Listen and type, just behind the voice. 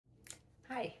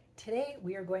Hi, today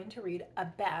we are going to read A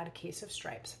Bad Case of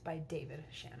Stripes by David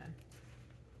Shannon.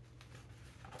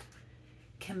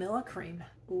 Camilla Cream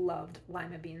loved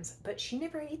lima beans, but she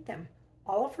never ate them.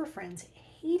 All of her friends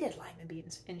hated lima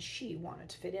beans, and she wanted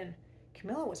to fit in.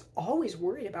 Camilla was always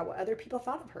worried about what other people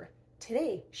thought of her.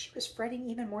 Today, she was fretting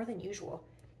even more than usual.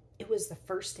 It was the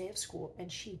first day of school,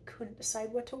 and she couldn't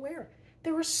decide what to wear.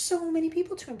 There were so many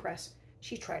people to impress.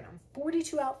 She tried on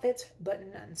 42 outfits, but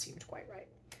none seemed quite right.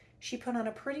 She put on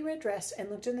a pretty red dress and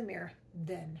looked in the mirror.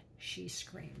 Then she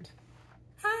screamed.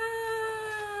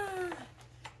 Ah!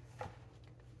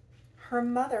 Her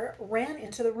mother ran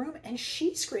into the room and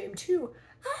she screamed too.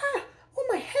 Ah! Oh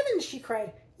my heavens, she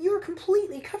cried. You are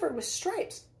completely covered with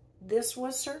stripes. This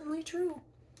was certainly true.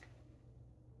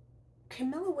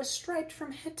 Camilla was striped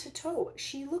from head to toe.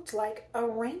 She looked like a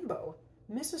rainbow.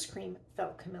 Mrs. Cream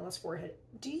felt Camilla's forehead.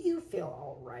 Do you feel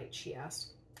all right? She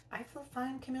asked. I feel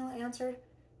fine, Camilla answered.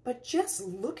 But just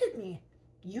look at me.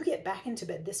 You get back into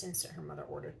bed this instant, her mother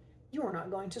ordered. You are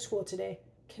not going to school today.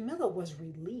 Camilla was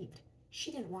relieved. She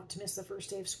didn't want to miss the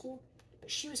first day of school, but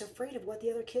she was afraid of what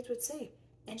the other kids would say,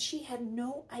 and she had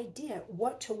no idea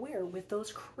what to wear with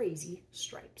those crazy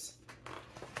stripes.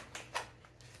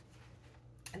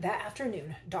 That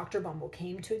afternoon, Dr. Bumble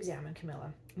came to examine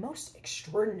Camilla. Most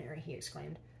extraordinary, he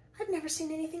exclaimed. I've never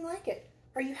seen anything like it.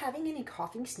 Are you having any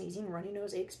coughing, sneezing, runny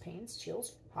nose, aches, pains,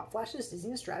 chills, hot flashes,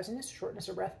 dizziness, drowsiness, shortness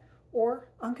of breath, or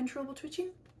uncontrollable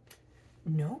twitching?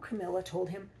 No, Camilla told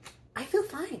him. I feel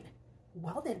fine.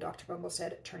 Well then, Dr. Bumble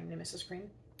said, turning to Mrs. Cream,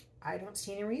 I don't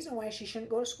see any reason why she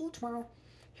shouldn't go to school tomorrow.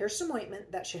 Here's some ointment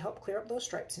that should help clear up those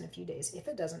stripes in a few days. If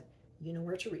it doesn't, you know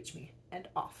where to reach me. And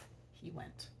off he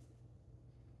went.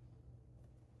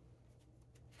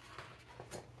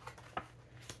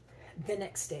 The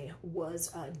next day was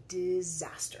a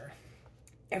disaster.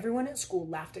 Everyone at school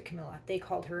laughed at Camilla. They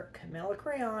called her Camilla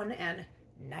Crayon and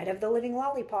Night of the Living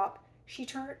Lollipop. She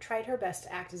tried her best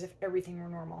to act as if everything were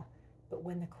normal. But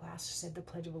when the class said the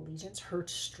Pledge of Allegiance, her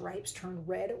stripes turned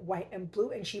red, white, and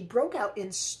blue, and she broke out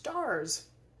in stars.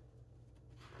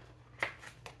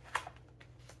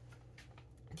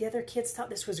 The other kids thought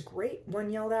this was great.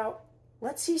 One yelled out,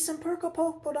 let's see some purple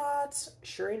polka dots.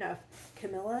 Sure enough,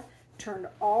 Camilla turned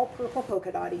all purple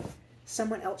polka dotty.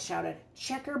 Someone else shouted,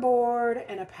 checkerboard,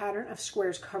 and a pattern of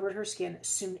squares covered her skin.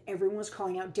 Soon everyone was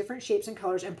calling out different shapes and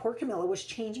colors, and poor Camilla was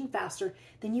changing faster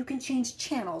than you can change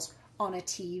channels on a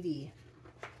TV.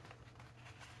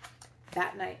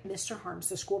 That night, Mr. Harms,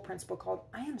 the school principal, called.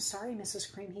 I am sorry,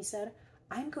 Mrs. Cream, he said.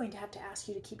 I'm going to have to ask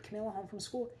you to keep Camilla home from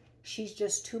school. She's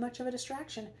just too much of a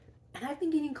distraction, and I've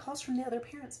been getting calls from the other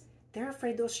parents. They're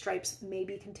afraid those stripes may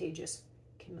be contagious.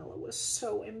 Camilla was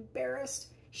so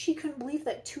embarrassed. She couldn't believe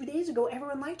that 2 days ago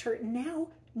everyone liked her. Now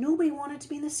nobody wanted to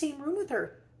be in the same room with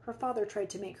her. Her father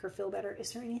tried to make her feel better.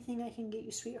 Is there anything I can get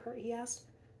you, sweetheart? He asked.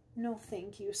 No,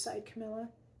 thank you, sighed Camilla.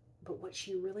 But what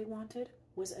she really wanted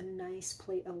was a nice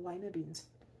plate of lima beans.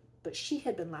 But she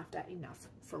had been laughed at enough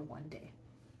for one day.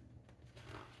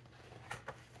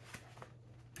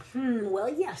 Well,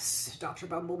 yes, Dr.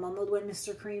 Bumble mumbled when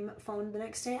Mr. Cream phoned the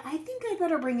next day. I think I'd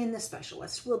better bring in the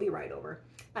specialist. We'll be right over.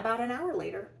 About an hour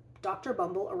later, Dr.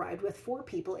 Bumble arrived with 4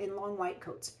 people in long white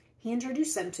coats. He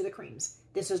introduced them to the Creams.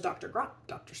 This is Dr. Grop,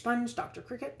 Dr. Sponge, Dr.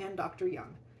 Cricket, and Dr.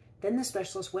 Young. Then the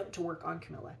specialist went to work on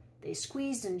Camilla. They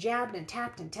squeezed and jabbed and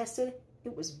tapped and tested.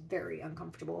 It was very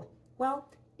uncomfortable. Well,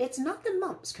 it's not the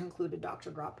mumps, concluded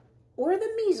Dr. Grop. Or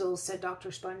the measles, said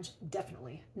Dr. Sponge.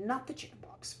 Definitely not the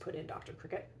chickenpox, put in Dr.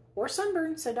 Cricket. Or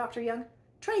sunburn, said Dr. Young.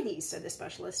 Try these, said the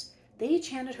specialist. They each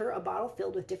handed her a bottle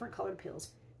filled with different colored pills.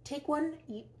 Take one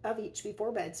of each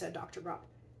before bed, said Dr. Grop.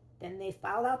 Then they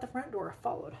filed out the front door,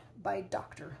 followed by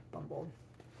Dr. Bumble.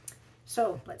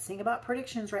 So let's think about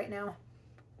predictions right now.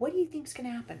 What do you think's going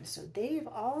to happen? So they've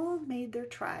all made their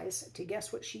tries to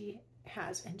guess what she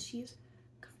has, and she's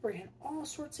covered in all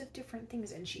sorts of different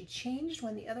things, and she changed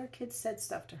when the other kids said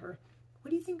stuff to her.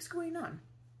 What do you think's going on?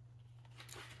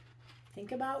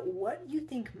 Think about what you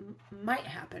think might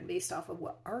happen based off of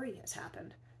what already has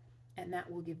happened, and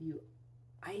that will give you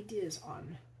ideas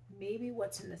on maybe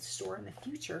what's in the store in the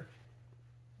future.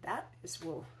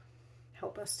 Will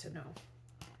help us to know.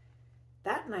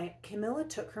 That night, Camilla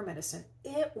took her medicine.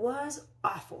 It was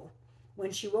awful.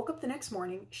 When she woke up the next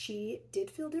morning, she did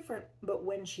feel different, but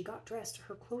when she got dressed,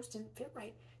 her clothes didn't fit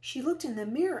right. She looked in the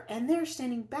mirror, and there,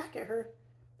 staring back at her,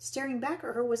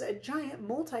 was a giant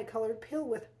multicolored pill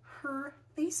with her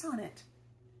face on it.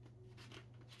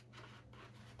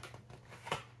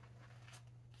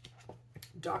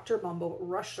 Dr. Bumble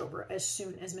rushed over as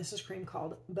soon as Mrs. Cream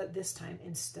called, but this time,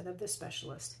 instead of the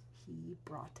specialist, he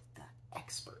brought the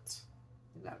experts.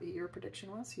 Is that what your prediction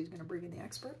was? He's going to bring in the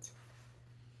experts?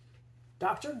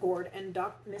 Dr. Gord and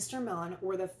Mr. Mellon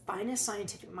were the finest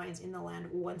scientific minds in the land.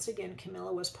 Once again,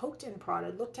 Camilla was poked and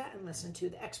prodded, looked at and listened to.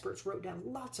 The experts wrote down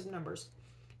lots of numbers.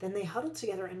 Then they huddled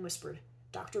together and whispered.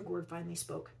 Dr. Gord finally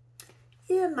spoke.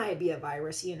 It might be a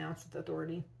virus, he announced with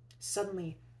authority.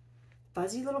 Suddenly,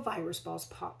 fuzzy little virus balls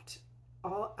popped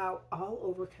all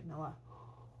over Camilla.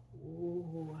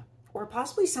 Ooh. Or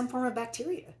possibly some form of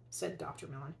bacteria, said Dr.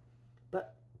 Mellon.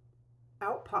 But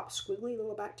out popped squiggly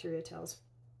little bacteria tails.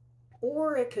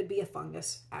 Or it could be a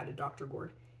fungus, added Dr.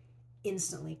 Gord.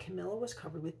 Instantly, Camilla was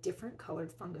covered with different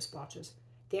colored fungus blotches.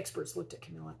 The experts looked at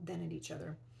Camilla, then at each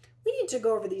other. We need to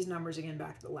go over these numbers again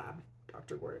back at the lab,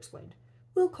 Dr. Gord explained.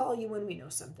 We'll call you when we know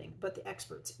something, but the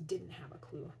experts didn't have a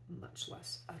clue, much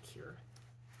less a cure.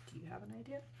 Do you have an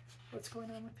idea what's going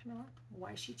on with Camilla?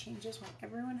 Why she changes when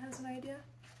everyone has an idea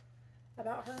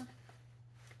about her?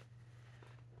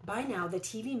 By now, the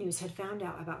TV news had found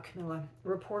out about Camilla.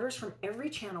 Reporters from every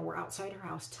channel were outside her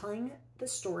house telling the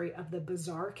story of the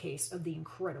bizarre case of the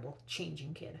incredible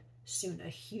changing kid. Soon, a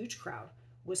huge crowd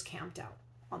was camped out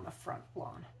on the front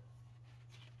lawn.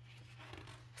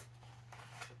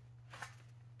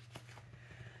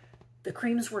 The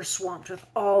Creams were swamped with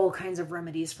all kinds of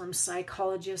remedies, from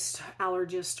psychologists,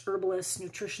 allergists, herbalists,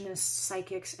 nutritionists,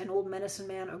 psychics, an old medicine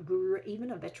man, a guru,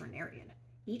 even a veterinarian.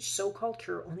 Each so-called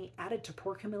cure only added to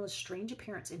poor Camilla's strange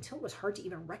appearance until it was hard to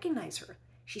even recognize her.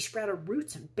 She sprouted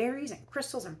roots and berries and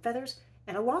crystals and feathers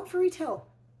and a long furry tail,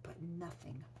 but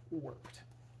nothing worked.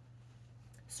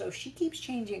 So she keeps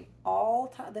changing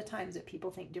all the times that people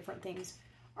think different things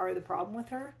are the problem with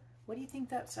her. What do you think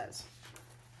that says?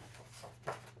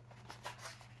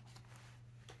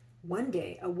 One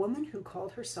day, a woman who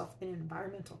called herself an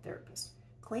environmental therapist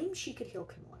claimed she could heal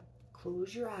Camilla.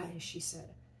 Close your eyes, she said.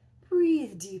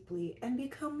 Breathe deeply and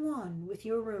become one with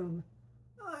your room.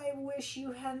 I wish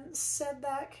you hadn't said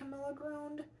that, Camilla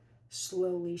groaned.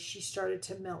 Slowly, she started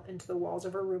to melt into the walls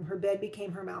of her room. Her bed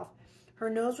became her mouth. Her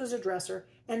nose was a dresser,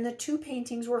 and the two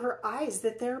paintings were her eyes.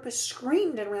 The therapist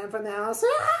screamed and ran from the house.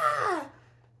 Ah!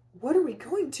 What are we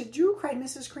going to do? Cried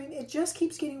Mrs. Cream. It just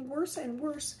keeps getting worse and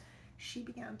worse. She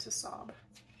began to sob.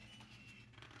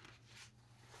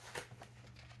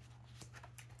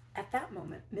 At that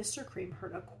moment, Mr. Cream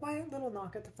heard a quiet little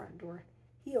knock at the front door.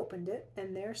 He opened it,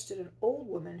 and there stood an old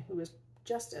woman who was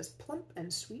just as plump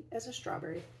and sweet as a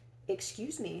strawberry.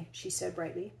 Excuse me, she said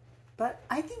brightly, but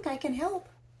I think I can help.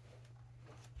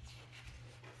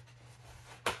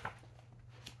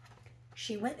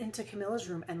 She went into Camilla's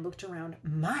room and looked around.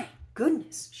 My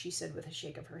goodness, she said with a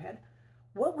shake of her head.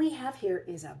 What we have here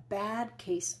is a bad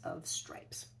case of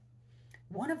stripes.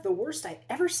 One of the worst I've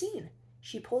ever seen.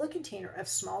 She pulled a container of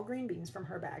small green beans from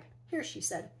her bag. Here, she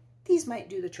said, these might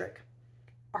do the trick.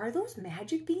 Are those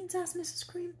magic beans? Asked Mrs.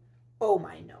 Cream. Oh,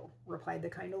 my, no, replied the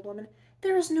kind old woman.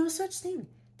 There is no such thing.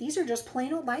 These are just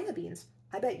plain old lima beans.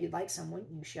 I bet you'd like some,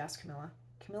 wouldn't you? She asked Camilla.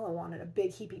 Camilla wanted a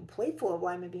big heaping plateful of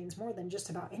lima beans more than just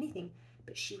about anything,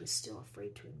 but she was still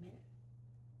afraid to admit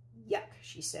it. Yuck,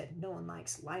 she said. No one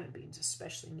likes lima beans,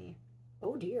 especially me.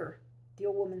 Oh, dear, the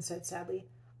old woman said sadly.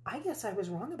 I guess I was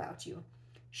wrong about you.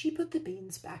 She put the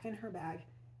beans back in her bag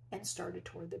and started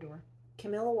toward the door.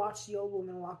 Camilla watched the old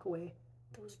woman walk away.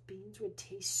 Those beans would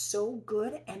taste so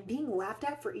good, and being laughed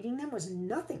at for eating them was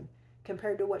nothing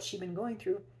compared to what she'd been going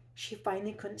through. She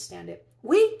finally couldn't stand it.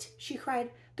 Wait, she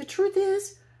cried. The truth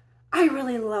is, I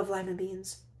really love lima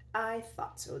beans. I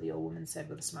thought so, the old woman said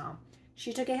with a smile.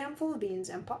 She took a handful of beans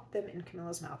and popped them in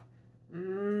Camilla's mouth.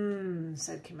 Mmm,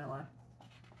 said Camilla.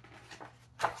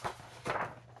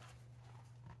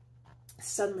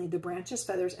 Suddenly, the branches,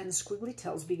 feathers, and squiggly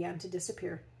tails began to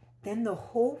disappear. Then the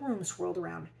whole room swirled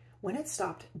around. When it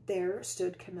stopped, there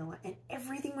stood Camilla, and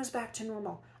everything was back to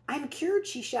normal. I'm cured,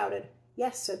 she shouted.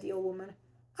 Yes, said the old woman.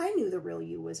 I knew the real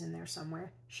you was in there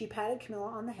somewhere. She patted Camilla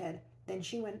on the head. Then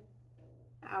she went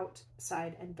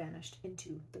outside and vanished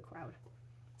into the crowd.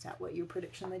 Is that what your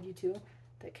prediction led you to?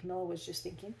 That Camilla was just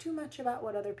thinking too much about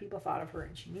what other people thought of her,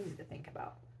 and she needed to think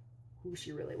about who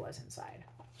she really was inside.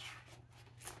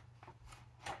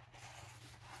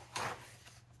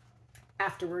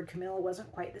 Afterward, Camilla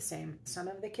wasn't quite the same. Some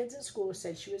of the kids at school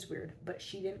said she was weird, but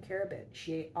she didn't care a bit.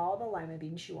 She ate all the lima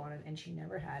beans she wanted, and she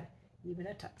never had even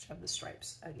a touch of the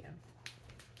stripes again.